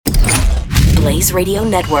Blaze Radio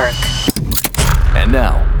Network. And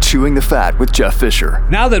now, Chewing the Fat with Jeff Fisher.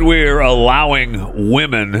 Now that we're allowing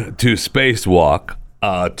women to spacewalk,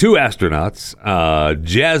 two astronauts,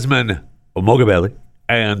 Jasmine Mogabelli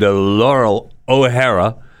and Laurel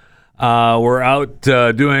O'Hara, were out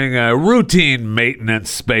doing a routine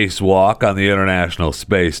maintenance spacewalk on the International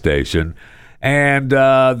Space Station, and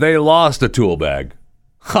they lost a tool bag.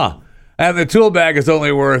 And the tool bag is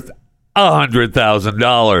only worth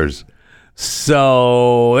 $100,000.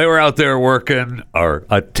 So they were out there working, or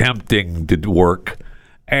attempting to work,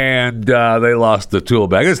 and they lost the tool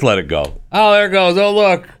bag. Just let it go. Oh, there it goes. Oh,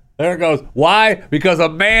 look. There it goes. Why? Because a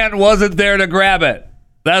man wasn't there to grab it.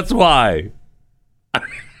 That's why.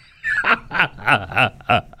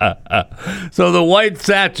 So the white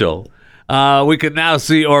satchel, we can now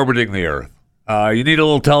see orbiting the Earth. You need a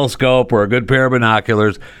little telescope or a good pair of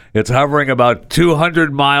binoculars. It's hovering about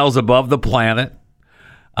 200 miles above the planet.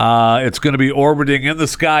 It's going to be orbiting in the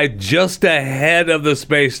sky just ahead of the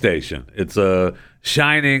space station. It's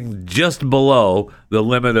shining just below the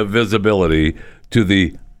limit of visibility to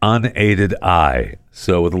the unaided eye.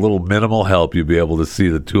 So with a little minimal help, you'll be able to see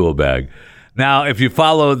the tool bag. Now, if you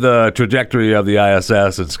follow the trajectory of the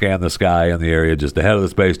ISS and scan the sky in the area just ahead of the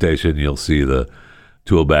space station, you'll see the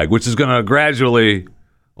tool bag, which is going to gradually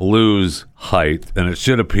lose height, and it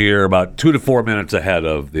should appear about 2 to 4 minutes ahead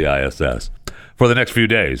of the ISS for the next few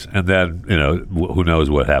days. And then, who knows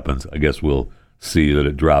what happens. I guess we'll see that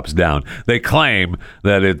it drops down. They claim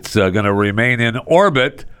that it's going to remain in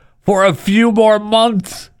orbit for a few more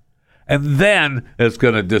months, and then it's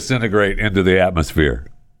going to disintegrate into the atmosphere.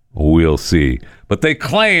 We'll see. But they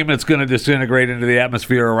claim it's going to disintegrate into the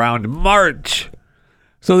atmosphere around March.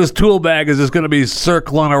 So this tool bag is just going to be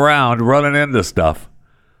circling around, running into stuff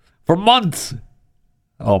for months.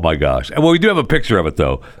 Oh, my gosh. Well, we do have a picture of it,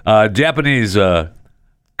 though. Japanese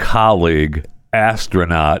colleague,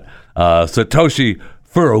 astronaut, Satoshi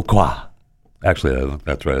Furukawa. Actually,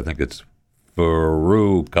 that's right. I think it's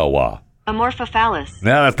Furukawa. Amorphophallus.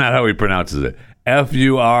 No, that's not how he pronounces it.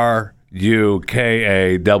 Furukawa.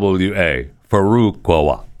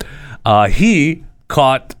 Furukawa. He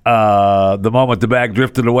caught the moment the bag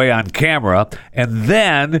drifted away on camera, and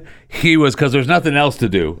then he was, because there's nothing else to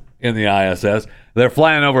do in the ISS, they're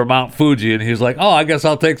flying over Mount Fuji, and he's like, I guess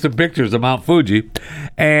I'll take some pictures of Mount Fuji,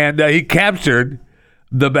 and he captured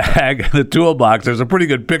the bag, the toolbox. There's a pretty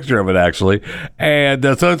good picture of it, actually, and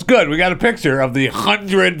so it's good. We got a picture of the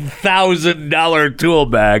 $100,000 tool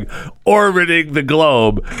bag orbiting the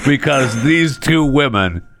globe because these two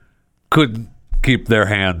women couldn't keep their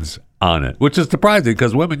hands on it, which is surprising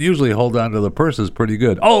because women usually hold on to the purses pretty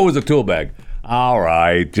good. Oh, it was a tool bag. All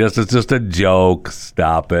right, it's just a joke.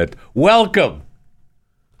 Stop it. Welcome.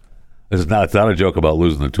 It's not a joke about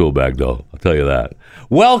losing the tool bag, though. I'll tell you that.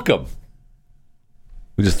 Welcome.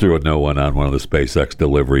 We just threw a no one on one of the SpaceX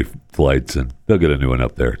delivery flights, and they'll get a new one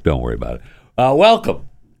up there. Don't worry about it. Welcome.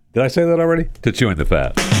 Did I say that already? To Chewing the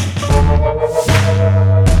Fat.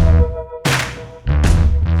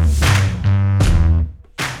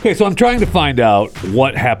 Okay, so I'm trying to find out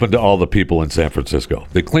what happened to all the people in San Francisco.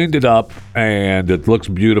 They cleaned it up, and it looks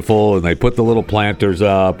beautiful, and they put the little planters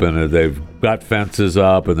up, and they've got fences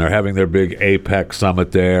up, and they're having their big APEC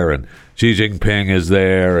summit there, and Xi Jinping is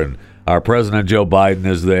there, and our President Joe Biden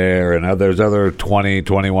is there, and there's other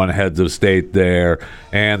 21 heads of state there,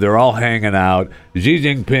 and they're all hanging out. Xi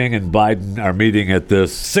Jinping and Biden are meeting at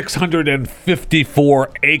this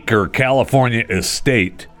 654-acre California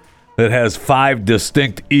estate that has 5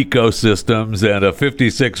 distinct ecosystems and a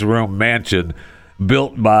 56-room mansion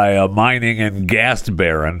built by a mining and gas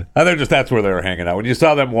baron. That's where they were hanging out. When you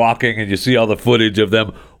saw them walking and you see all the footage of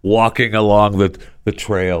them walking along the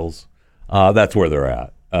trails, that's where they're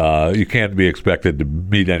at. You can't be expected to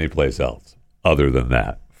meet anyplace else other than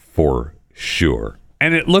that, for sure.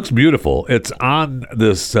 And it looks beautiful. It's on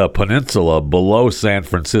this peninsula below San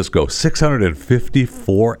Francisco,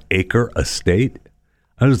 654-acre estate.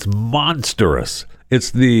 And it's monstrous.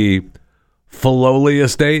 It's the Filoli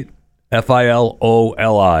estate,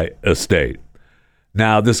 Filoli estate.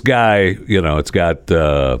 Now, this guy, it's got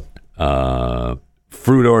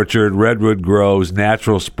fruit orchard, redwood groves,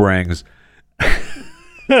 natural springs.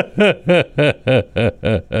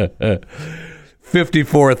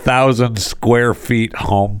 54,000 square feet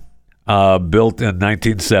home, built in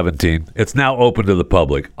 1917. It's now open to the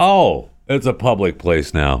public. Oh, it's a public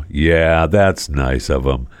place now. Yeah, that's nice of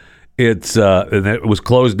them. And it was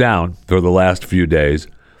closed down for the last few days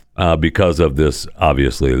because of this.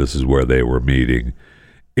 Obviously, this is where they were meeting.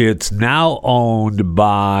 It's now owned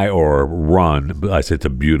by or run. I say it's a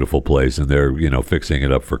beautiful place, and they're fixing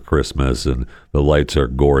it up for Christmas, and the lights are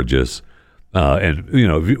gorgeous. And,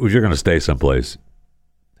 if you're going to stay someplace,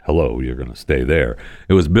 hello, you're going to stay there.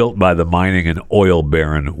 It was built by the mining and oil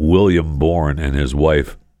baron William Bourne and his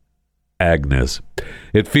wife, Agnes.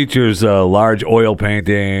 It features large oil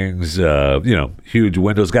paintings, huge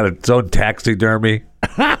windows, got its own taxidermy.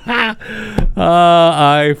 I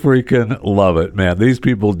freaking love it, man. These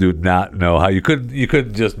people do not know how you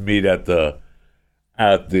couldn't just meet at the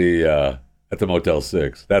Motel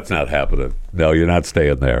 6. That's not happening. No, you're not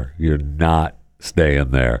staying there. You're not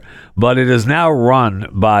staying there. But it is now run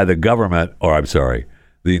by the government,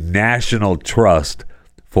 the National Trust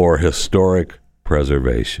for Historic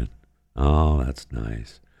Preservation. Oh, that's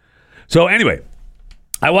nice. So anyway,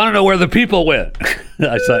 I want to know where the people went.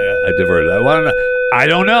 I diverted. I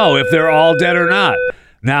don't know if they're all dead or not.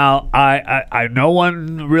 Now, I no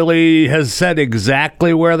one really has said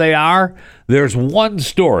exactly where they are. There's one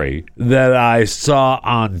story that I saw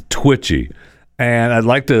on Twitchy, and I'd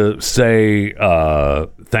like to say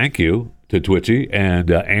thank you to Twitchy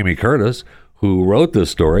and Amy Curtis, who wrote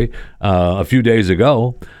this story a few days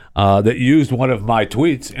ago, that used one of my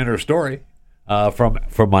tweets in her story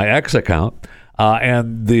from my X account.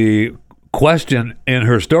 And the question in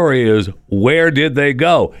her story is, where did they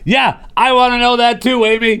go? Yeah, I want to know that too,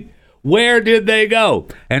 Amy. Where did they go?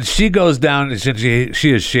 And she goes down, and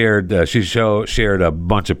she has shared, shared a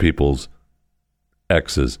bunch of people's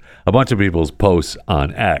X's, a bunch of people's posts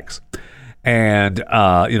on X. And,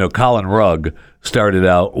 Colin Rugg started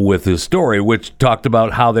out with his story, which talked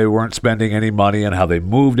about how they weren't spending any money and how they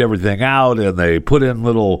moved everything out and they put in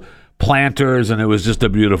little planters, and it was just a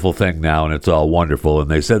beautiful thing now, and it's all wonderful. And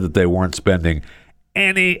they said that they weren't spending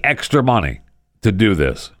any extra money to do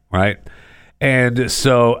this, right? And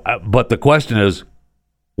so, but the question is,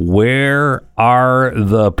 where are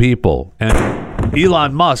the people? And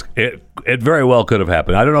Elon Musk, it very well could have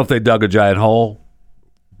happened. I don't know if they dug a giant hole,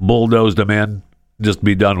 bulldozed them in, just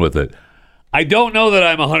be done with it. I don't know that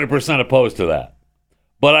I'm 100% opposed to that,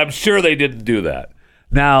 but I'm sure they didn't do that.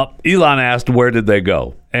 Now, Elon asked, where did they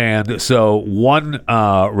go? And so one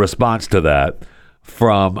response to that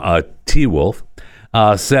from T-Wolf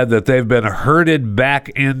said that they've been herded back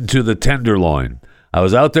into the Tenderloin. I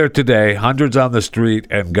was out there today, hundreds on the street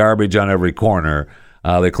and garbage on every corner.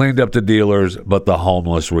 They cleaned up the dealers, but the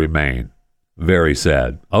homeless remain. Very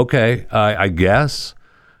sad. Okay, I guess,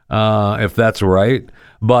 if that's right.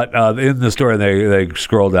 But in the story, they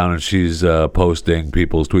scroll down, and she's posting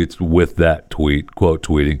people's tweets with that tweet, quote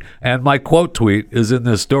tweeting. And my quote tweet is in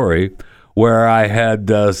this story where I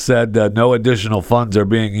had said no additional funds are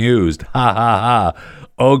being used. Ha, ha, ha.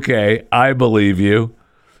 Okay, I believe you.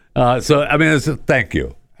 Thank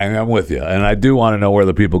you. I'm with you. And I do want to know where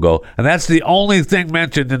the people go. And that's the only thing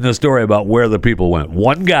mentioned in this story about where the people went.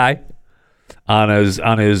 One guy on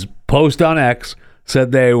his post on X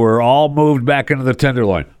said they were all moved back into the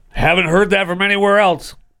Tenderloin. Haven't heard that from anywhere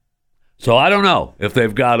else. So I don't know if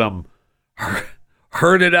they've got them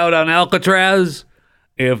herded out on Alcatraz,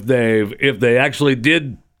 if they actually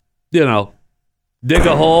did, dig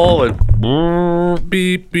a hole and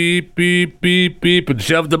beep, beep, beep, beep, beep, and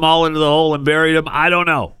shoved them all into the hole and buried them. I don't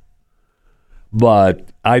know. But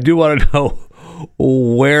I do want to know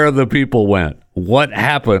where the people went. What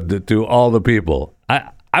happened to all the people?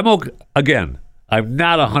 I'm okay. Again, I'm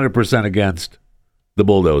not 100% against the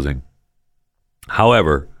bulldozing.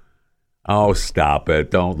 However, stop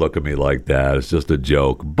it. Don't look at me like that. It's just a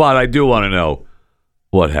joke. But I do want to know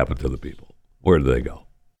what happened to the people. Where did they go?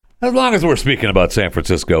 As long as we're speaking about San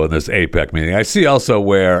Francisco in this APEC meeting, I see also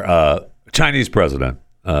where Chinese president,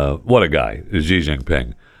 what a guy, Xi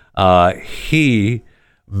Jinping, he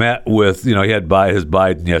met with, he had his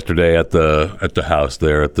Biden yesterday at the house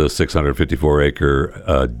there at the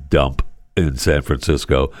 654-acre dump in San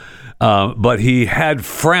Francisco. But he had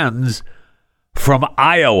friends from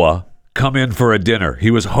Iowa come in for a dinner.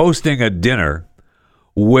 He was hosting a dinner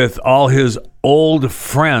with all his old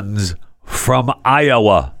friends from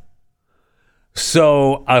Iowa.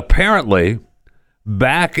 So apparently,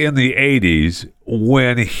 back in the 80s,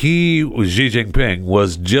 when Xi Jinping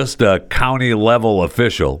was just a county-level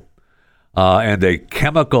official and a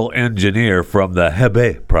chemical engineer from the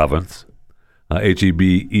Hebei province,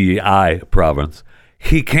 Hebei province,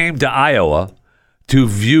 he came to Iowa to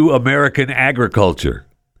view American agriculture.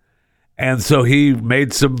 And so he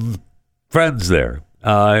made some friends there.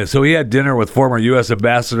 So he had dinner with former U.S.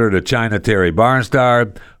 Ambassador to China, Terry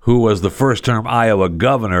Barnstar, who was the first-term Iowa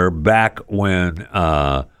governor back when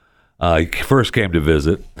he first came to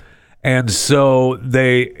visit. And so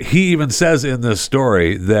he even says in this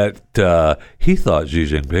story that he thought Xi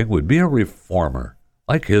Jinping would be a reformer,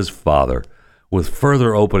 like his father, with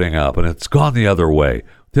further opening up, and it's gone the other way.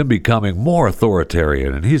 him becoming more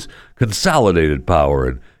authoritarian, and he's consolidated power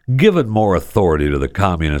and given more authority to the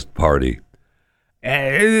Communist Party.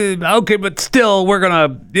 Okay, but still, we're going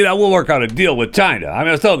to, we'll work out a deal with China. I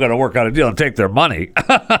mean, I'm still going to work out a deal and take their money.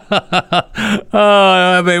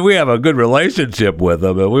 I mean, we have a good relationship with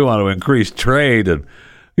them, and we want to increase trade and,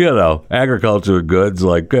 agriculture goods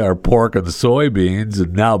like our pork and soybeans,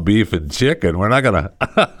 and now beef and chicken. We're not going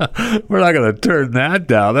to turn that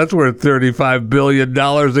down. That's worth $35 billion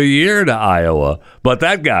a year to Iowa. But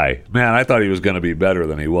that guy, man, I thought he was going to be better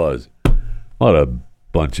than he was. What a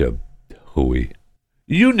bunch of hooey.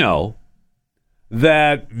 You know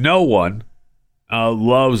that no one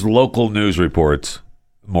loves local news reports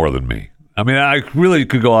more than me. I mean, I really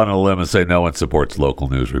could go on a limb and say no one supports local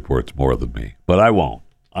news reports more than me, but I won't.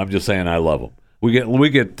 I'm just saying I love them. We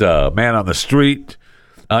get man on the street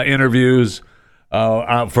interviews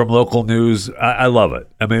from local news. I love it.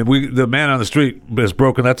 I mean, the man on the street is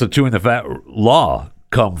broken. That's a chewing the fat law.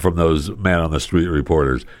 Come from those man on the street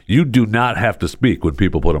reporters. You do not have to speak when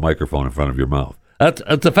people put a microphone in front of your mouth. That's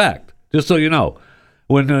a fact. Just so you know,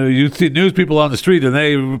 when you see news people on the street and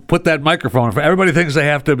they put that microphone in front, everybody thinks they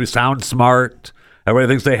have to sound smart.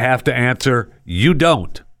 Everybody thinks they have to answer. You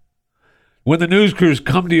don't. When the news crews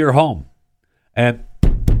come to your home and,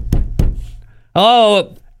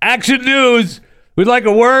 action news, we'd like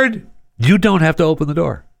a word, you don't have to open the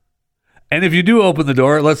door. And if you do open the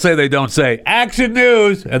door, let's say they don't say action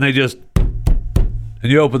news, and they just,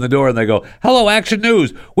 and you open the door and they go, hello, action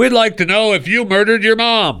news. We'd like to know if you murdered your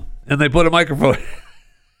mom. And they put a microphone.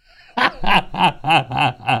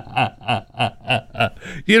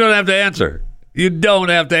 You don't have to answer. You don't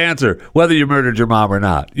have to answer whether you murdered your mom or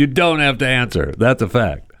not. You don't have to answer. That's a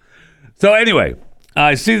fact. So anyway,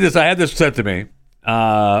 I see this. I had this sent to me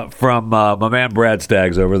from my man Brad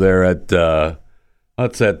Staggs over there at,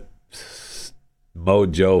 what's that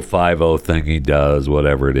Mojo 50 thing he does,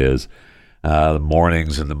 whatever it is. The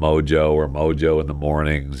mornings in the Mojo, or Mojo in the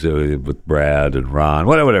mornings with Brad and Ron,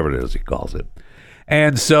 whatever it is he calls it.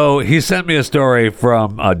 And so he sent me a story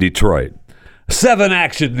from Detroit. 7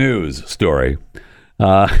 Action News story, which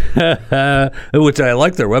I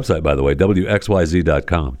like their website, by the way,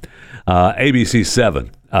 WXYZ.com. ABC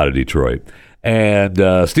 7 out of Detroit.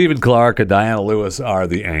 And Stephen Clark and Diana Lewis are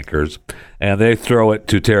the anchors, and they throw it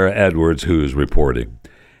to Tara Edwards, who's reporting.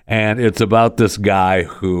 And it's about this guy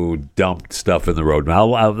who dumped stuff in the road.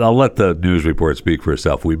 Now, I'll let the news report speak for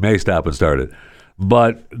itself. We may stop and start it.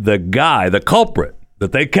 But the guy, the culprit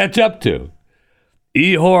that they catch up to,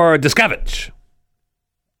 Ihor Deskevich,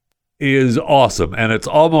 is awesome. And it's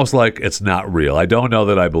almost like it's not real. I don't know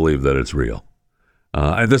that I believe that it's real.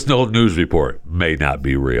 And this whole news report may not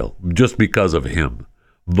be real just because of him.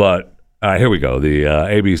 But here we go. The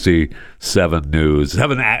ABC 7 News.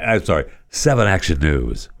 7 Action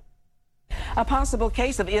News. A possible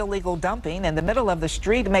case of illegal dumping in the middle of the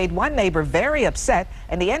street made one neighbor very upset,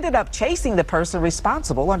 and he ended up chasing the person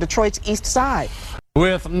responsible on Detroit's east side.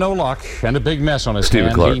 With no luck and a big mess on his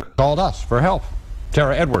hands, he called us for help.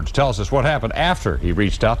 Tara Edwards tells us what happened after he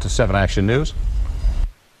reached out to 7 Action News.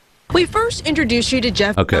 We first introduced you to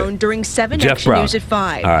Jeff Brown during 7 Action News at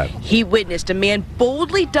 5. All right. He witnessed a man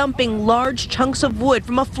boldly dumping large chunks of wood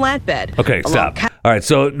from a flatbed. Okay, stop. All right,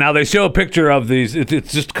 so now they show a picture of these.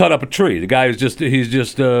 It's just cut up a tree. The guy is just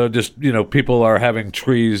people are having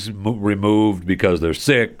trees removed because they're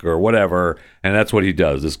sick or whatever, and that's what he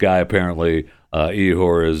does. This guy apparently,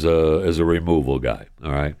 Ihor, is a removal guy.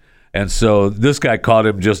 All right, and so this guy caught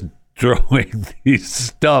him just throwing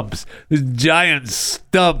these giant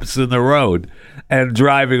stumps in the road and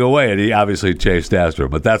driving away. And he obviously chased after him.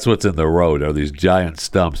 But that's what's in the road, are these giant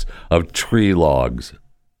stumps of tree logs.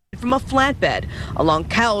 From a flatbed along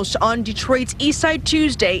Couch on Detroit's East Side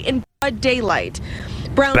Tuesday in broad daylight.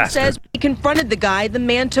 Brown says when he confronted the guy, the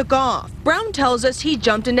man took off. Brown tells us he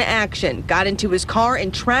jumped into action, got into his car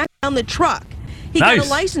and tracked down the truck. He got a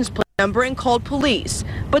license plate number and called police,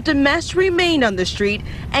 but the mess remained on the street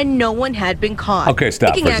and no one had been caught. Okay,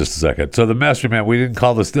 stop for just a second. So the mess remained. We didn't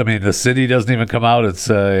call this. I mean, the city doesn't even come out and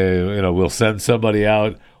say, we'll send somebody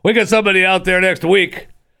out. We get somebody out there next week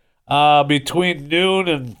between noon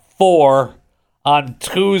and 4 on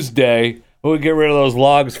Tuesday. We'll get rid of those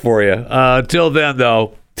logs for you. Until then,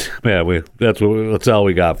 though, man, that's all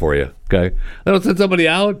we got for you. Okay, let's send somebody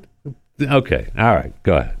out. Okay, all right,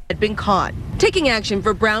 go ahead. Had been caught. Taking action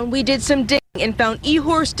for Brown, we did some digging and found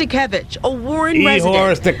Ihor Stekevich, a Warren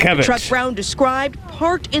resident. The truck Brown described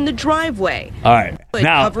parked in the driveway. All right,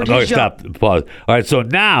 now stop. Pause. All right, so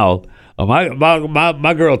now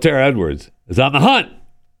my girl Tara Edwards is on the hunt,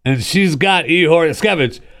 and she's got Ihor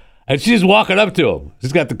Stekevich, and she's walking up to him.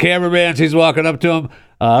 She's got the cameraman. She's walking up to him.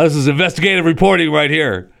 This is investigative reporting right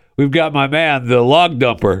here. We've got my man, the log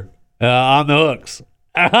dumper, on the hooks.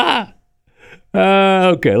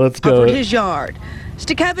 Okay, let's go. Offered his yard.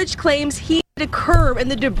 Stakevich claims he hit a curb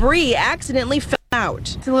and the debris accidentally fell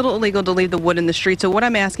out. It's a little illegal to leave the wood in the street, so what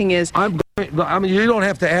I'm asking is... I mean, you don't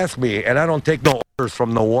have to ask me, and I don't take no orders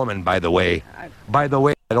from no woman, by the way. I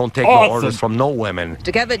don't take no orders from no women.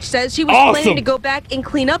 Stakevich says he was planning to go back and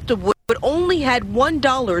clean up the wood, but only had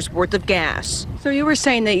 $1 worth of gas. So you were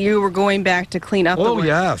saying that you were going back to clean up the wood?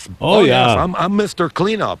 Yes. Oh, yeah. Yes. I'm Mr.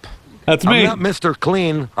 Cleanup. That's me. I'm not Mr.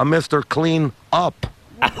 Clean. I'm Mr. Clean Up.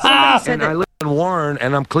 Somebody said And I live in Warren,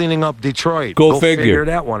 and I'm cleaning up Detroit. Go figure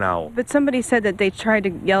that one out. But somebody said that they tried to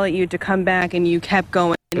yell at you to come back and you kept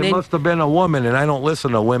going. And It must have been a woman, and I don't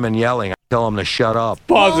listen to women yelling. I tell them to shut up.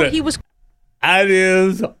 Pause it. He was... That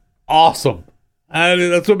is awesome.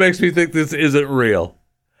 That's what makes me think this isn't real.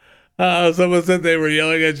 Someone said they were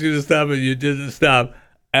yelling at you to stop, and you didn't stop.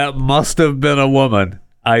 It must have been a woman.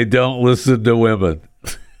 I don't listen to women.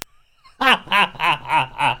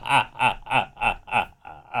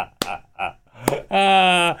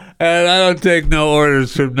 And I don't take no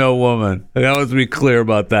orders from no woman. Let's be clear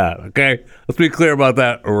about that, okay? Let's be clear about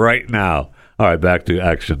that right now. All right, back to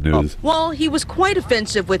Action News. Well, he was quite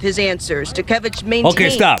offensive with his answers. Stakevich maintains...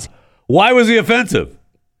 Okay, stop. Why was he offensive?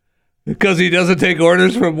 Because he doesn't take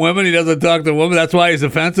orders from women? He doesn't talk to women? That's why he's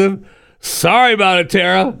offensive? Sorry about it,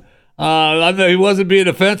 Tara. He wasn't being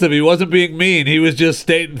offensive. He wasn't being mean. He was just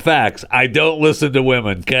stating facts. I don't listen to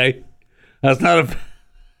women, okay? That's not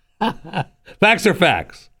a... Facts are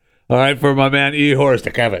facts. All right, for my man Ihor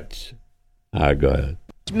Stakevich. All right, go ahead.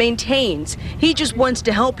 Maintains he just wants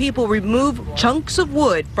to help people remove chunks of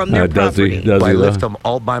wood from their property. Does he I lift them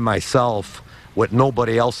all by myself with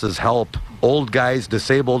nobody else's help. Old guys,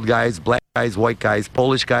 disabled guys, black guys, white guys,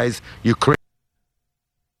 Polish guys, Ukraine.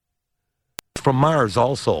 From Mars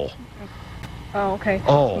also. Oh, okay.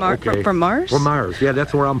 Oh, okay. From Mars? From Mars. Yeah,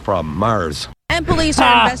 that's where I'm from, Mars. And police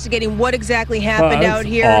are investigating what exactly happened out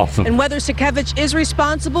here and whether Stakevich is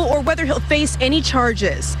responsible or whether he'll face any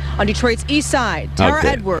charges. On Detroit's east side, Tara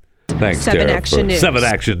Edwards, Thanks, 7 Tara, Action News. 7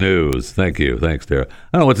 Action News. Thank you. Thanks, Tara. I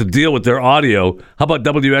don't know what to deal with their audio. How about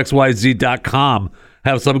WXYZ.com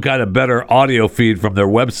have some kind of better audio feed from their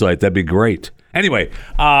website? That'd be great. Anyway,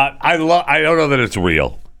 I don't know that it's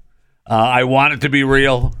real. I want it to be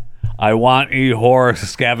real. I want Ihor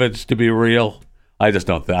Stakevich to be real. I just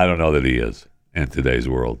don't. I don't know that he is in today's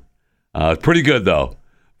world. Pretty good though.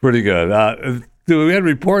 Pretty good. We had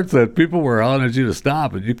reports that people were yelling at you to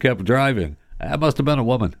stop, and you kept driving. That must have been a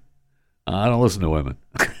woman. I don't listen to women.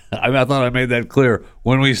 I thought I made that clear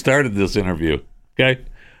when we started this interview. Okay,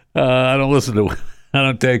 I don't listen to. I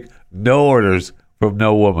don't take no orders from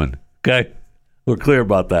no woman. Okay, we're clear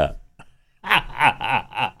about that.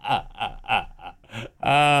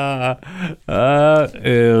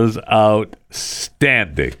 Is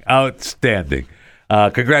outstanding. Outstanding.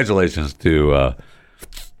 Congratulations to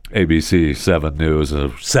ABC 7 News,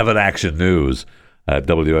 7 Action News at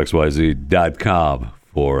WXYZ.com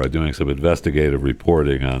for doing some investigative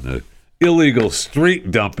reporting on the illegal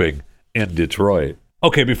street dumping in Detroit.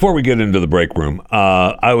 Okay, before we get into the break room,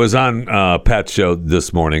 I was on Pat's show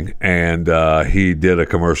this morning, and he did a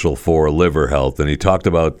commercial for Liver Health, and he talked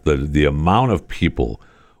about the amount of people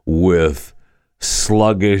with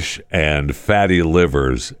sluggish and fatty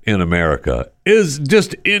livers in America is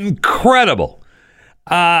just incredible.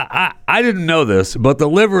 I didn't know this, but the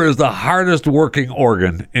liver is the hardest working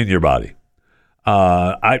organ in your body.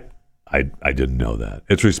 I didn't know that.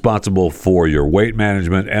 It's responsible for your weight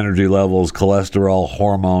management, energy levels, cholesterol,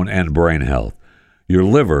 hormone, and brain health. Your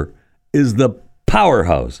liver is the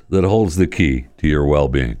powerhouse that holds the key to your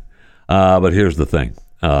well-being. But here's the thing.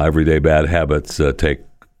 Everyday bad habits take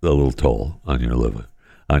a little toll on your liver.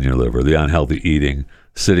 The unhealthy eating,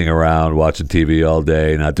 sitting around, watching TV all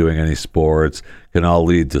day, not doing any sports, can all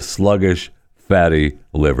lead to sluggish, fatty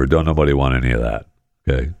liver. Don't nobody want any of that.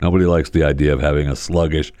 Okay? Nobody likes the idea of having a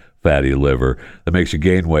sluggish, fatty liver that makes you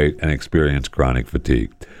gain weight and experience chronic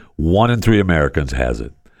fatigue. 1 in 3 Americans has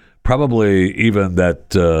it. Probably even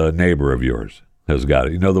that neighbor of yours has got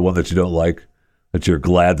it. You know, the one that you don't like, that you're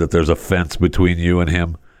glad that there's a fence between you and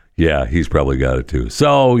him? Yeah, he's probably got it too.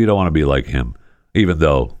 So you don't want to be like him, even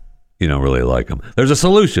though you don't really like him. There's a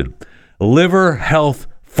solution. Liver Health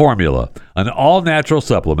Formula, an all-natural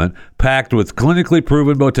supplement packed with clinically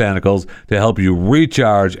proven botanicals to help you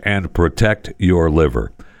recharge and protect your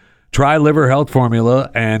liver. Try Liver Health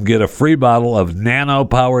Formula and get a free bottle of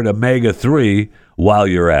nano-powered omega-3 while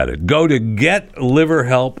you're at it. Go to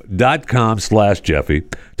getliverhelp.com/Jeffy.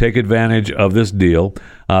 Take advantage of this deal.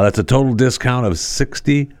 That's a total discount of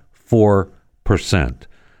 64%.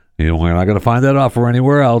 We're not going to find that offer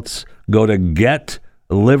anywhere else. Go to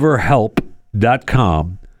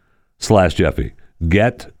getliverhelp.com/Jeffy.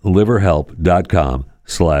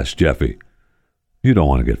 Getliverhelp.com/Jeffy. You don't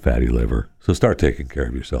want to get fatty liver, so start taking care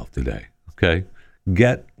of yourself today, okay?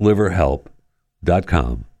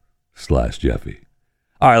 Getliverhelp.com/Jeffy.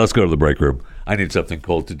 All right, let's go to the break room. I need something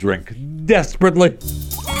cold to drink desperately.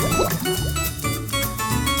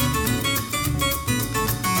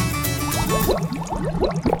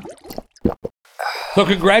 So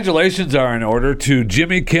congratulations are in order to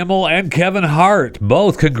Jimmy Kimmel and Kevin Hart.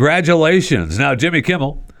 Both congratulations. Now, Jimmy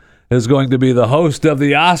Kimmel is going to be the host of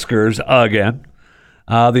the Oscars again,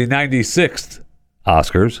 the 96th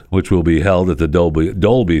Oscars, which will be held at the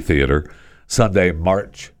Dolby Theater Sunday,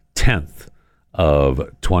 March 10th of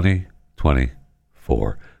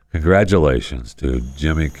 2024. Congratulations to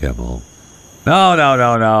Jimmy Kimmel.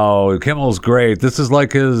 No. Kimmel's great. This is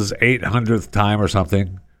like his 800th time or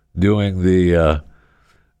something doing the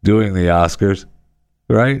Oscars,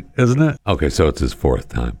 right? Isn't it? Okay, so it's his fourth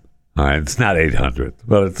time. All right, it's not 800th,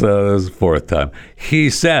 but it's his fourth time. He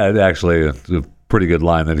said, actually, it's a pretty good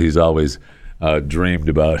line, that he's always dreamed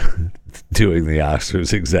about doing the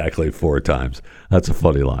Oscars exactly 4 times. That's a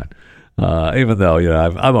funny line. Even though,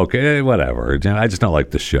 I'm okay, whatever. I just don't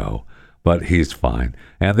like the show, but he's fine.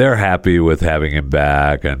 And they're happy with having him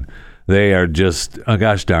back, and they are just,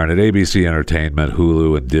 gosh darn it, ABC Entertainment,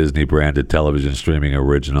 Hulu, and Disney branded television streaming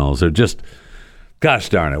originals. They're just, gosh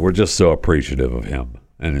darn it, we're just so appreciative of him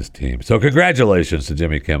and his team. So congratulations to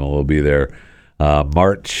Jimmy Kimmel. We'll be there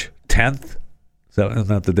March 10th. Isn't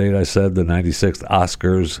that the date I said, the 96th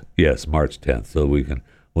Oscars? Yes, March 10th. So we can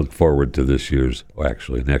look forward to next year's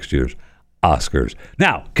Oscars.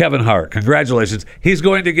 Now, Kevin Hart, congratulations. He's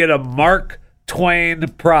going to get a Mark Twain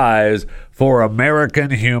Prize for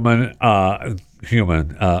American humor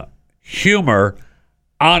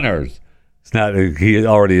honors. It's not. He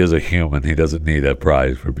already is a human. He doesn't need a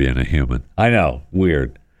prize for being a human. I know,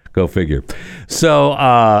 weird. Go figure. So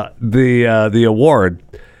the award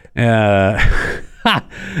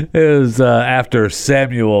is after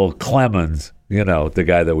Samuel Clemens. The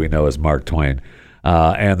guy that we know as Mark Twain.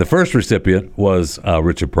 And the first recipient was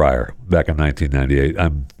Richard Pryor back in 1998.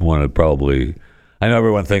 I'm one of I know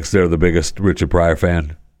everyone thinks they're the biggest Richard Pryor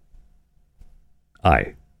fan.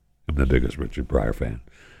 I am the biggest Richard Pryor fan.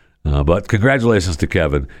 But congratulations to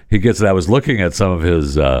Kevin. He gets it. I was looking at some of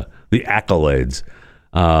his the accolades.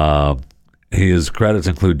 His credits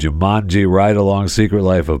include Jumanji, Ride Along, Secret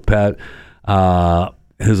Life of Pet.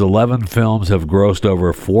 His 11 films have grossed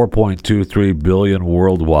over $4.23 billion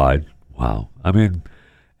worldwide. Wow. I mean,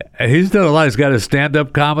 he's done a lot. He's got his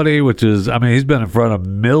stand-up comedy, which is, he's been in front of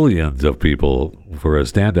millions of people for a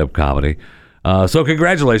stand-up comedy. So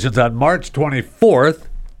congratulations. On March 24th,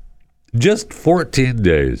 just 14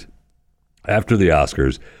 days after the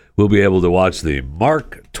Oscars, we'll be able to watch the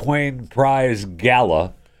Mark Twain Prize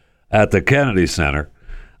Gala at the Kennedy Center.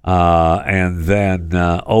 And then,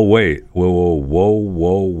 whoa,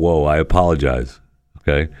 I apologize.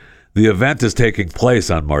 Okay. The event is taking place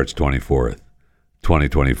on March 24th,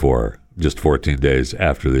 2024, just 14 days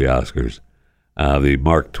after the Oscars. The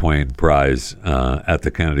Mark Twain Prize at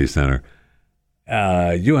the Kennedy Center.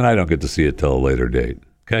 You and I don't get to see it till a later date,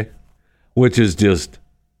 okay? Which is just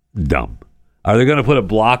dumb. Are they going to put a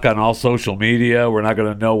block on all social media? We're not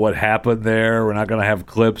going to know what happened there. We're not going to have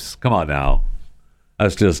clips. Come on now.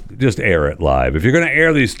 Let's just air it live. If you're going to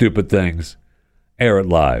air these stupid things, air it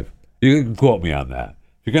live. You can quote me on that.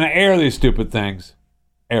 If you're going to air these stupid things,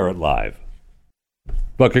 air it live.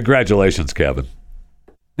 But congratulations, Kevin.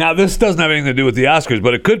 Now, this doesn't have anything to do with the Oscars,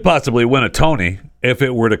 but it could possibly win a Tony if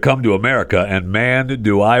it were to come to America. And man,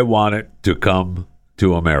 do I want it to come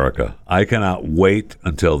to America. I cannot wait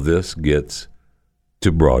until this gets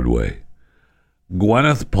to Broadway.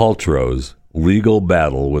 Gwyneth Paltrow's legal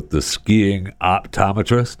battle with the skiing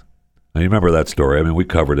optometrist. Now, you remember that story. We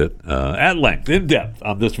covered it at length, in depth,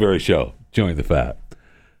 on this very show, Chewing the Fat,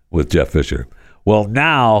 with Jeff Fisher. Well,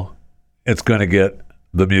 now it's going to get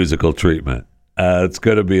the musical treatment. It's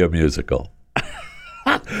going to be a musical.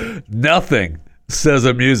 Nothing says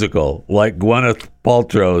a musical like Gwyneth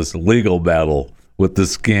Paltrow's legal battle with the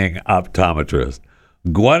skiing optometrist.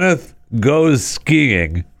 Gwyneth Goes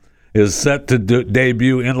Skiing is set to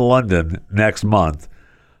debut in London next month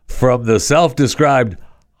from the self-described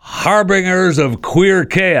Harbingers of Queer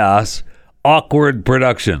Chaos, Awkward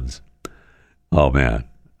Productions. Oh, man.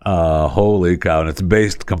 Holy cow. And it's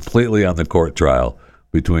based completely on the court trial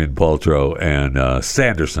between Paltrow and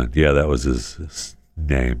Sanderson. Yeah, that was his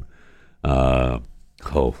name.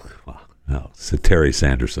 Terry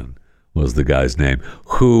Sanderson was the guy's name,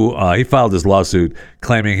 who he filed this lawsuit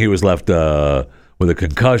claiming he was left with a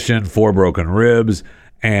concussion, 4 broken ribs,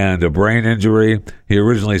 and a brain injury. He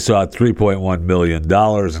originally sought $3.1 million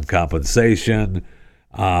in compensation.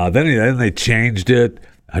 Then they changed it.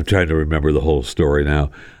 I'm trying to remember the whole story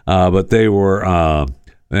now. But they were,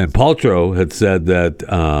 and Paltrow had said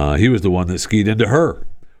that he was the one that skied into her.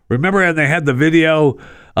 Remember, and they had the video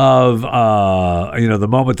of, the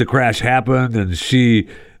moment the crash happened, and she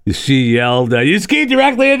yelled, "You skied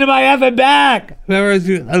directly into my effing back." Remember,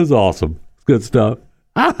 that was awesome. Good stuff.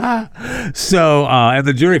 So, and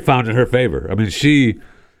the jury found in her favor. I mean, she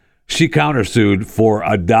countersued for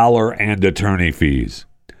 $1 and attorney fees,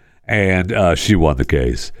 and she won the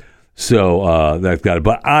case. So that got it.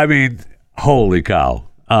 But I mean, holy cow!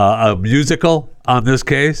 A musical on this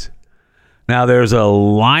case. Now there's a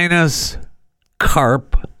Linus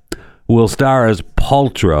Karp will star as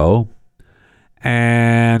Paltrow.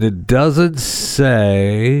 And it doesn't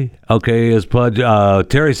say, Terry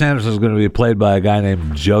Sanderson is going to be played by a guy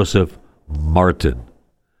named Joseph Martin.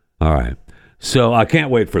 All right. So I can't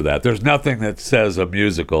wait for that. There's nothing that says a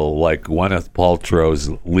musical like Gwyneth Paltrow's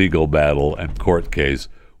legal battle and court case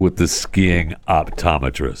with the skiing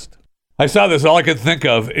optometrist. I saw this. All I could think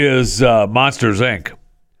of is Monsters, Inc.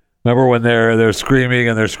 Remember when they're screaming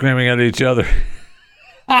and they're screaming at each other?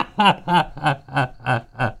 Put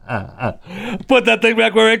that thing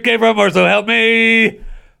back where it came from, or so help me.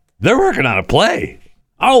 They're working on a play.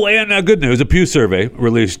 Oh, and good news. A Pew survey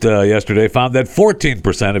released yesterday found that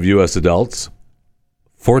 14% of U.S. adults,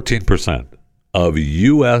 14% of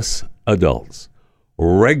U.S. adults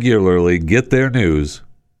regularly get their news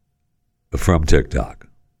from TikTok.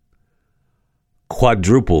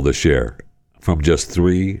 Quadruple the share from just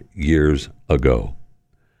 3 years ago.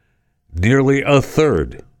 Nearly a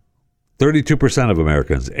third, 32% of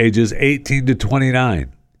Americans ages 18 to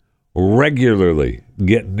 29 regularly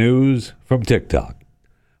get news from TikTok.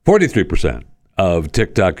 43% of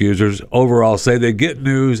TikTok users overall say they get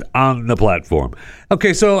news on the platform.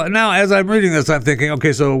 Okay, so now as I'm reading this, I'm thinking,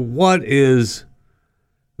 okay, so what is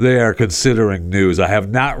they are considering news? I have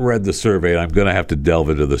not read the survey. I'm going to have to delve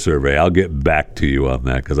into the survey. I'll get back to you on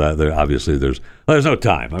that because obviously there's no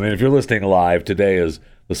time. I mean, if you're listening live, today is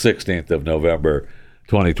the 16th of November,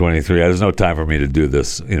 2023. There's no time for me to do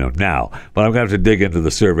this, now. But I'm going to have to dig into the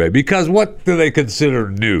survey because what do they consider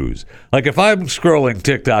news? Like if I'm scrolling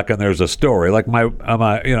TikTok and there's a story, like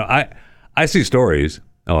I see stories.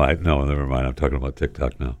 No, never mind. I'm talking about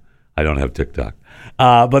TikTok now. I don't have TikTok.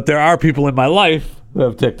 But there are people in my life who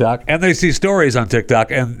have TikTok, and they see stories on TikTok,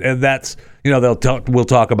 and that's, we'll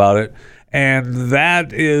talk about it. And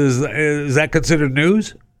that is that considered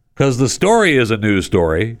news? Because the story is a news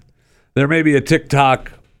story. There may be a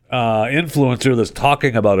TikTok influencer that's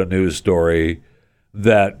talking about a news story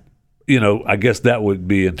that, I guess that would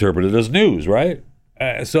be interpreted as news, right?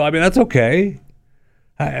 So, I mean, that's okay.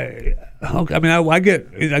 I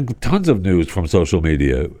get tons of news from social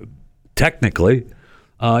media. Technically,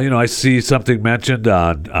 I see something mentioned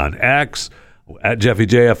on X, at Jeffy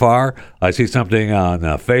JFR. I see something on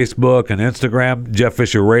Facebook and Instagram. Jeff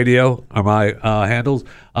Fisher Radio are my handles.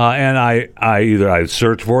 And I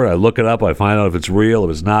search for it, I look it up, I find out if it's real,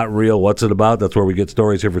 if it's not real, what's it about. That's where we get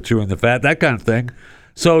stories here for Chewing the Fat, that kind of thing.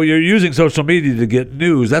 So you're using social media to get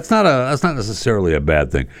news. That's not necessarily a bad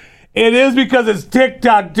thing. It is because it's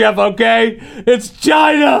TikTok, Jeff, okay? It's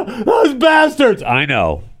China! Those bastards! I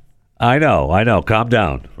know. Calm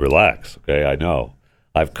down. Relax, okay? I know.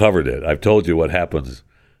 I've covered it. I've told you what happens,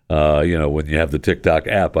 when you have the TikTok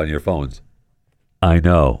app on your phones. I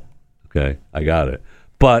know. Okay, I got it.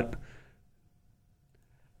 But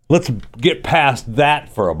let's get past that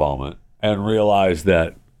for a moment and realize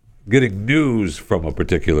that getting news from a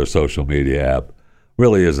particular social media app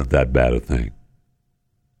really isn't that bad a thing.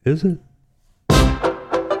 Is it?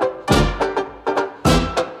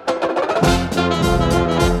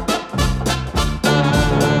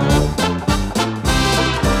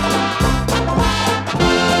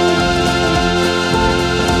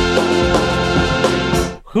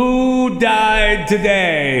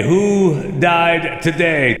 Who died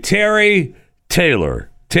today? Terry Taylor.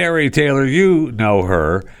 Terry Taylor, you know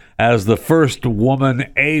her as the first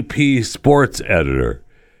woman AP sports editor.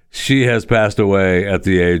 She has passed away at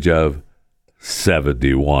the age of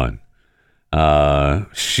 71.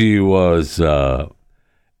 She was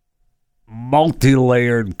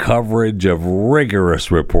multi-layered coverage of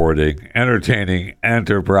rigorous reporting, entertaining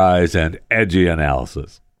enterprise, and edgy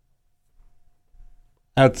analysis.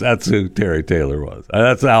 That's who Terry Taylor was.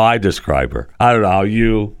 That's how I describe her. I don't know how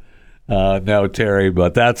you know Terry,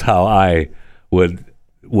 but that's how I would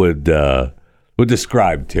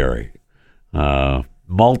describe Terry.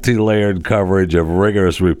 Multi-layered coverage of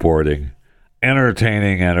rigorous reporting,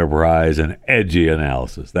 entertaining enterprise, and edgy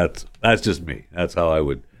analysis. That's just me. That's how I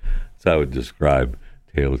would describe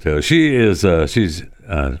Taylor. She's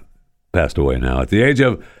passed away now at the age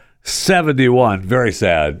of 71. Very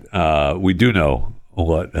sad. We do know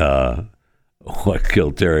what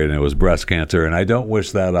killed Terry, and it was breast cancer. And I don't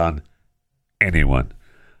wish that on anyone.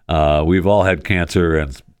 We've all had cancer,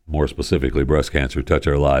 and more specifically, breast cancer, touch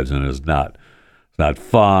our lives, and it's not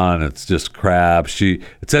fun. It's just crap.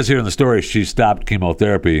 It says here in the story she stopped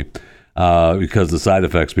chemotherapy because the side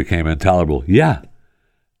effects became intolerable. Yeah,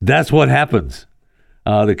 that's what happens.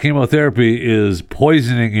 The chemotherapy is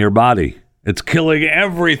poisoning your body. It's killing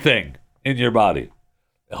everything in your body,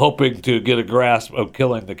 hoping to get a grasp of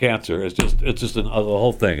killing the cancer. The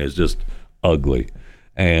whole thing is just ugly.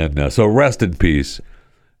 And so rest in peace,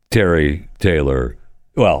 Terry Taylor.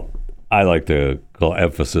 Well, I like to call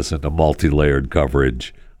emphasis into multi-layered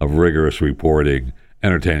coverage of rigorous reporting,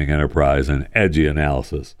 entertaining enterprise, and edgy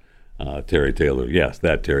analysis. Terry Taylor. Yes,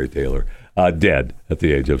 that Terry Taylor. Dead at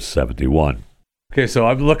the age of 71. Okay, so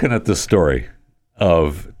I'm looking at this story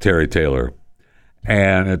of Terry Taylor,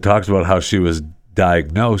 and it talks about how she was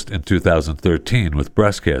diagnosed in 2013 with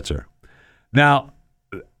breast cancer. Now,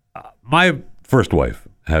 my first wife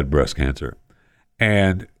had breast cancer,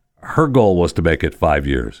 and her goal was to make it 5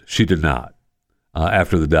 years. She did not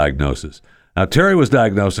after the diagnosis. Now, Terry was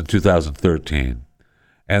diagnosed in 2013,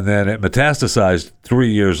 and then it metastasized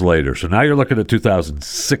 3 years later. So now you're looking at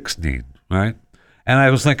 2016, right? And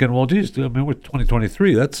I was thinking, well, geez, I mean, we're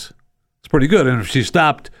 2023. That's pretty good. And if it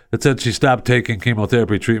said she stopped taking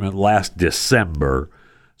chemotherapy treatment last December.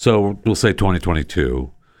 So we'll say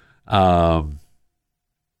 2022.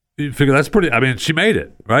 You figure that's pretty. I mean, she made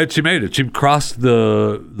it, right? She made it. She crossed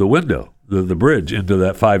the window, the bridge into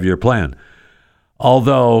that 5-year plan.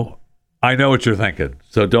 Although I know what you're thinking,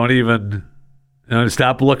 so don't even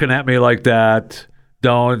stop looking at me like that.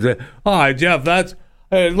 Don't. Oh, Jeff,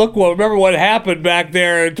 remember what happened back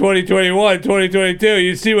there in 2021, 2022.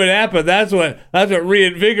 You see what happened. That's what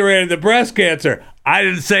reinvigorated the breast cancer. I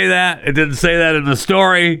didn't say that. It didn't say that in the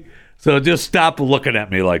story. So just stop looking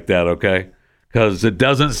at me like that, okay? Because it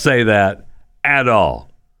doesn't say that at all.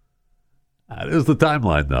 That is the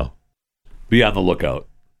timeline, though. Be on the lookout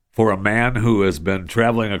for a man who has been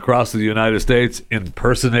traveling across the United States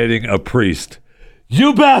impersonating a priest.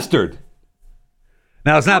 You bastard!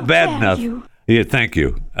 Now, it's not bad enough. Yeah, thank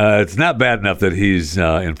you. It's not bad enough that he's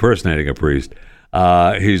impersonating a priest.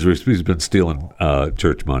 He's been stealing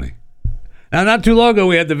church money. Now, not too long ago,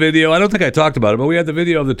 we had the video. I don't think I talked about it, but we had the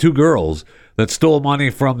video of the two girls that stole money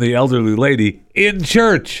from the elderly lady in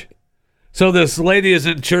church. So this lady is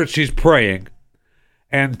in church. She's praying.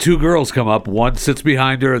 And two girls come up. One sits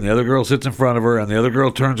behind her, and the other girl sits in front of her, and the other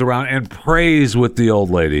girl turns around and prays with the old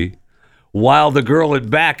lady while the girl in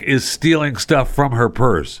back is stealing stuff from her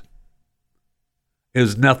purse.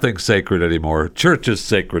 Is nothing sacred anymore. Church is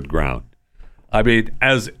sacred ground. I mean,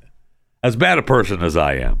 as bad a person as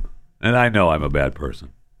I am, and I know I'm a bad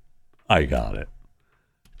person, I got it.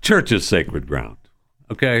 Church is sacred ground.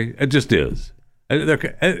 Okay? It just is.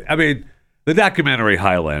 I mean, the documentary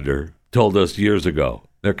Highlander told us years ago,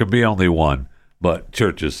 there can be only one, but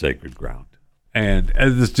church is sacred ground. And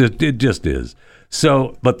it just is.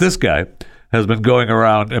 So, but this guy has been going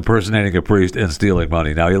around impersonating a priest and stealing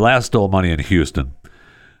money. Now, he last stole money in Houston.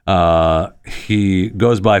 He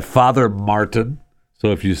goes by Father Martin.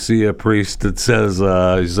 So if you see a priest that says,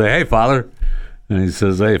 you say, "Hey, Father," and he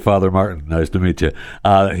says, "Hey, Father Martin, nice to meet you."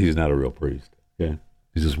 He's not a real priest. Okay,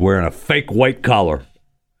 he's just wearing a fake white collar.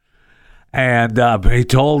 And he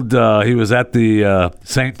told he was at the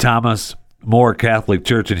St. Thomas More Catholic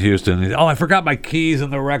Church in Houston. I forgot my keys in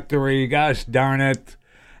the rectory. Gosh darn it!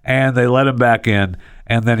 And they let him back in,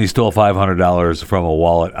 and then he stole $500 from a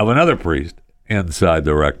wallet of another priest inside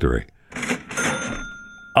the rectory.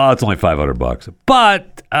 Oh, it's only $500,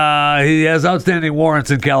 but he has outstanding warrants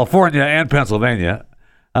in California and Pennsylvania,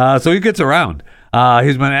 so he gets around.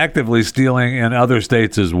 He's been actively stealing in other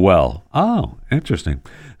states as well. Oh, interesting.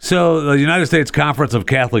 So the United States Conference of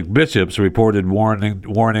Catholic Bishops reported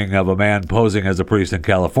warning of a man posing as a priest in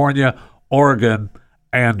California, Oregon,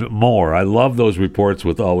 and more. I love those reports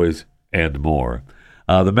with always and more.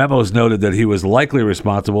 The memos noted that he was likely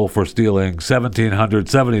responsible for stealing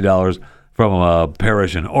 $1,770 from a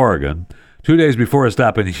parish in Oregon. 2 days before a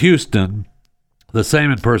stop in Houston, the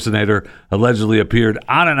same impersonator allegedly appeared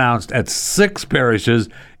unannounced at 6 parishes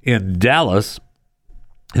in Dallas.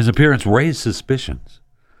 His appearance raised suspicions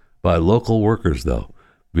by local workers, though,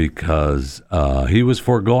 because he was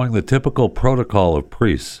foregoing the typical protocol of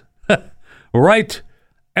priests. Right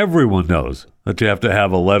Everyone knows that you have to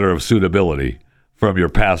have a letter of suitability from your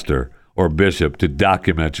pastor or bishop to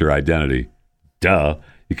document your identity. Duh.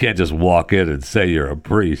 You can't just walk in and say you're a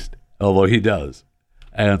priest, although he does.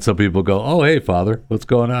 And some people go, oh, hey, Father, what's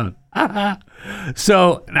going on?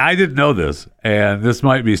 So I didn't know this, and this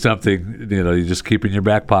might be something, you just keep in your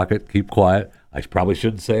back pocket, keep quiet. I probably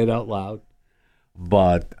shouldn't say it out loud.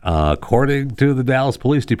 But according to the Dallas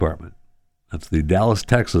Police Department, that's the Dallas,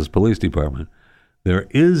 Texas Police Department, there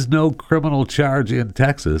is no criminal charge in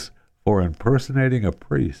Texas for impersonating a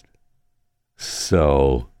priest.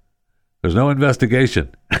 So there's no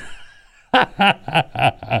investigation.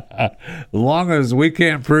 As long as we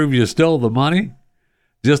can't prove you stole the money,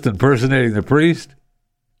 just impersonating the priest,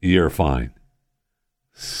 you're fine.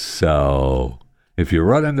 So if you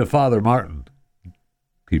run into Father Martin,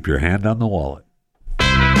 keep your hand on the wallet.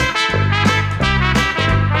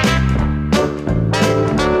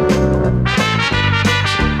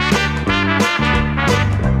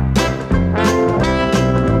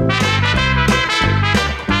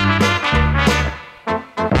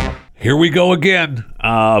 Here we go again.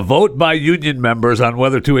 Vote by union members on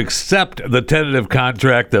whether to accept the tentative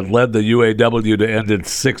contract that led the UAW to end its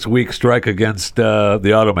 6-week strike against the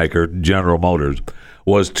automaker, General Motors,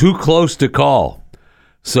 was too close to call.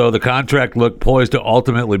 So the contract looked poised to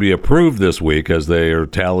ultimately be approved this week as they are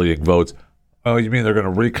tallying votes. Oh, you mean they're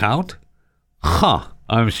going to recount?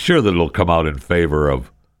 I'm sure that it'll come out in favor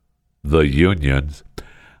of the unions.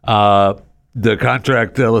 The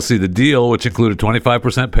contract, the deal, which included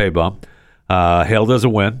 25% pay bump, hailed as a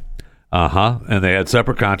win. And they had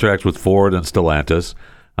separate contracts with Ford and Stellantis.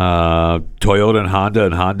 Toyota and Honda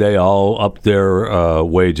and Hyundai all upped their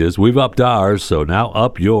wages. We've upped ours, so now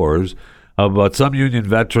up yours. But some union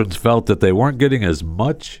veterans felt that they weren't getting as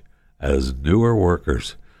much as newer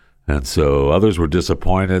workers. And so others were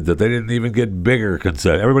disappointed that they didn't even get bigger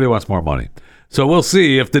consent. Everybody wants more money. So we'll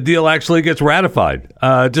see if the deal actually gets ratified.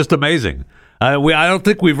 Just amazing. I don't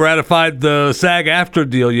think we've ratified the SAG-AFTRA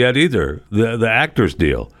deal yet either, the actors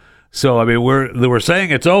deal. So, I mean, we're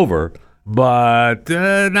saying it's over, but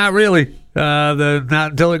not really. Not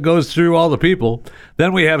until it goes through all the people.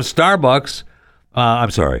 Then we have Starbucks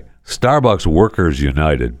Workers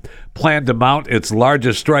United planned to mount its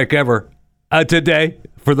largest strike ever today.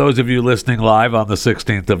 For those of you listening live on the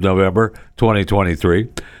 16th of November, 2023,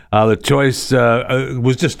 the choice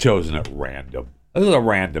was just chosen at random. This is a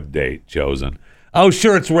random date chosen. Oh,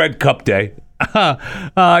 sure, it's Red Cup Day.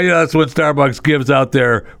 That's when Starbucks gives out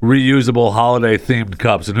their reusable holiday-themed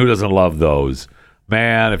cups, and who doesn't love those?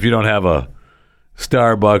 Man, if you don't have a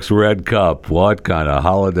Starbucks Red Cup, what kind of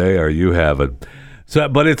holiday are you having?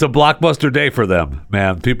 But it's a blockbuster day for them,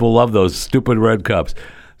 man. People love those stupid red cups.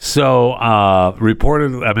 So,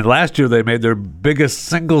 last year they made their biggest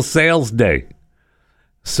single sales day.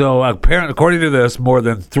 So, according to this, more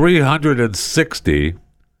than 360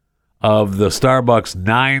 of the Starbucks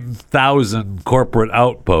 9,000 corporate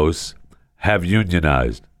outposts have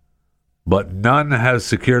unionized, but none has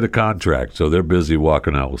secured a contract. So they're busy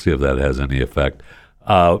walking out. We'll see if that has any effect.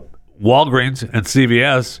 Walgreens and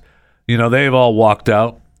CVS, they've all walked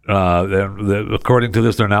out. According to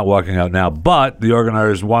this, they're not walking out now, but the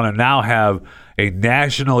organizers want to now have a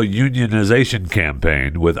national unionization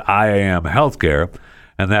campaign with IAM Healthcare.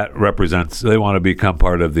 And that represents, they want to become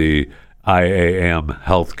part of the IAM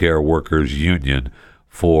Healthcare Workers Union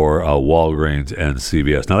for Walgreens and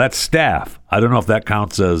CVS. Now, that's staff. I don't know if that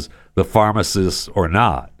counts as the pharmacists or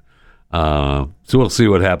not. So we'll see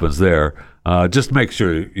what happens there. Just make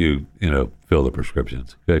sure you fill the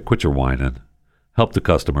prescriptions. Okay? Quit your whining. Help the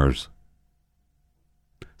customers.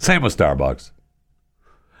 Same with Starbucks.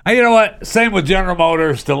 And you know what? Same with General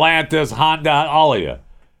Motors, Stellantis, Honda, all of you.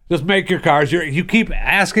 Just make your cars. You keep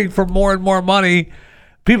asking for more and more money.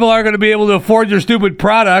 People aren't going to be able to afford your stupid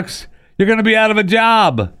products. You're going to be out of a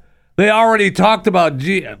job. They already talked about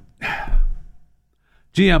GM.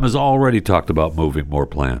 GM has already talked about moving more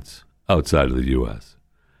plants outside of the U.S.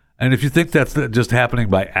 And if you think that's just happening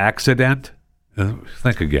by accident,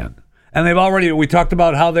 think again. And we talked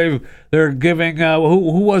about how they're giving,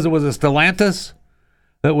 who was it? Was it Stellantis?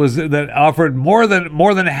 That offered more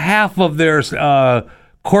than half of their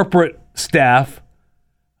corporate staff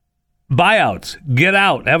buyouts. Get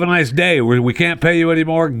out. Have a nice day. We can't pay you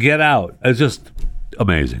anymore. Get out. It's just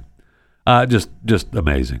amazing. Just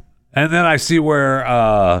amazing. And then I see where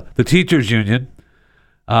the teachers union,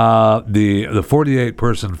 the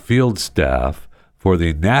 48-person field staff for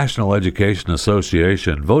the National Education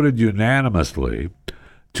Association voted unanimously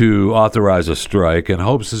to authorize a strike in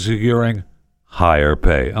hopes of securing higher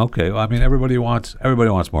pay. Okay, well, I mean everybody wants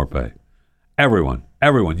more pay. Everyone,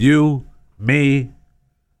 you, me,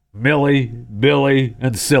 Millie, Billy,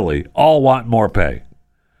 and Silly all want more pay.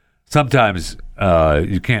 Sometimes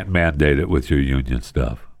you can't mandate it with your union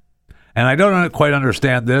stuff. And I don't quite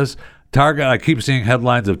understand this. Target, I keep seeing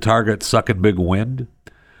headlines of Target sucking big wind.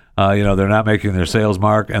 They're not making their sales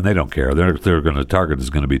mark, and they don't care. Target is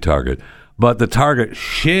going to be Target. But the Target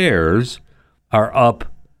shares are up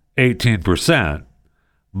 18%,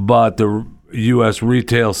 but the U.S.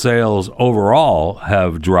 retail sales overall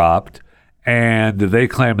have dropped, and they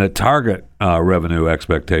claim that Target revenue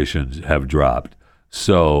expectations have dropped.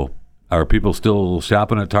 So are people still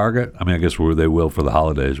shopping at Target? I mean, I guess they will for the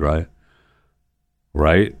holidays, right?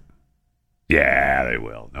 Right? Yeah, they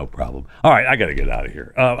will. No problem. All right, I got to get out of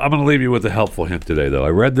here. I'm going to leave you with a helpful hint today, though. I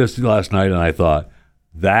read this last night, and I thought,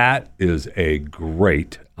 that is a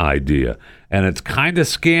great idea. And it's kind of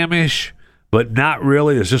scamish, but not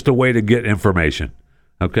really. It's just a way to get information.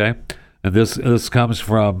 Okay? And this comes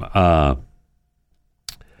from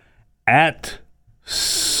at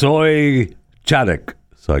Soy Chadik.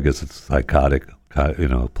 So I guess it's psychotic,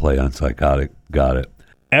 play on psychotic. Got it.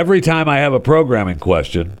 Every time I have a programming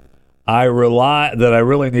question I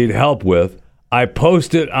really need help with, I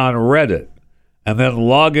post it on Reddit and then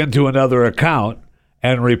log into another account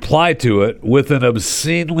and reply to it with an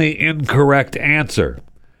obscenely incorrect answer.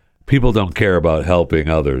 People don't care about helping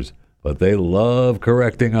others, but they love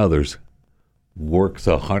correcting others. Works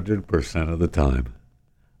 100% of the time.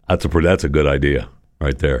 That's a good idea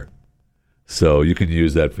right there. So you can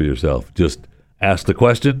use that for yourself. Just ask the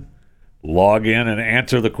question, log in and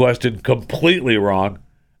answer the question completely wrong,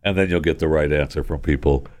 and then you'll get the right answer from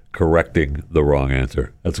people correcting the wrong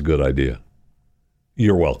answer. That's a good idea.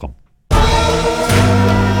 You're welcome.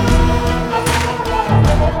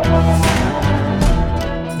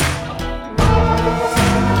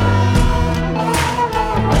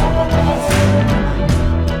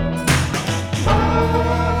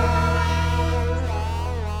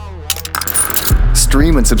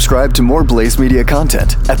 Stream and subscribe to more Blaze Media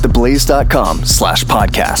content at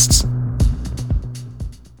theblaze.com/podcasts.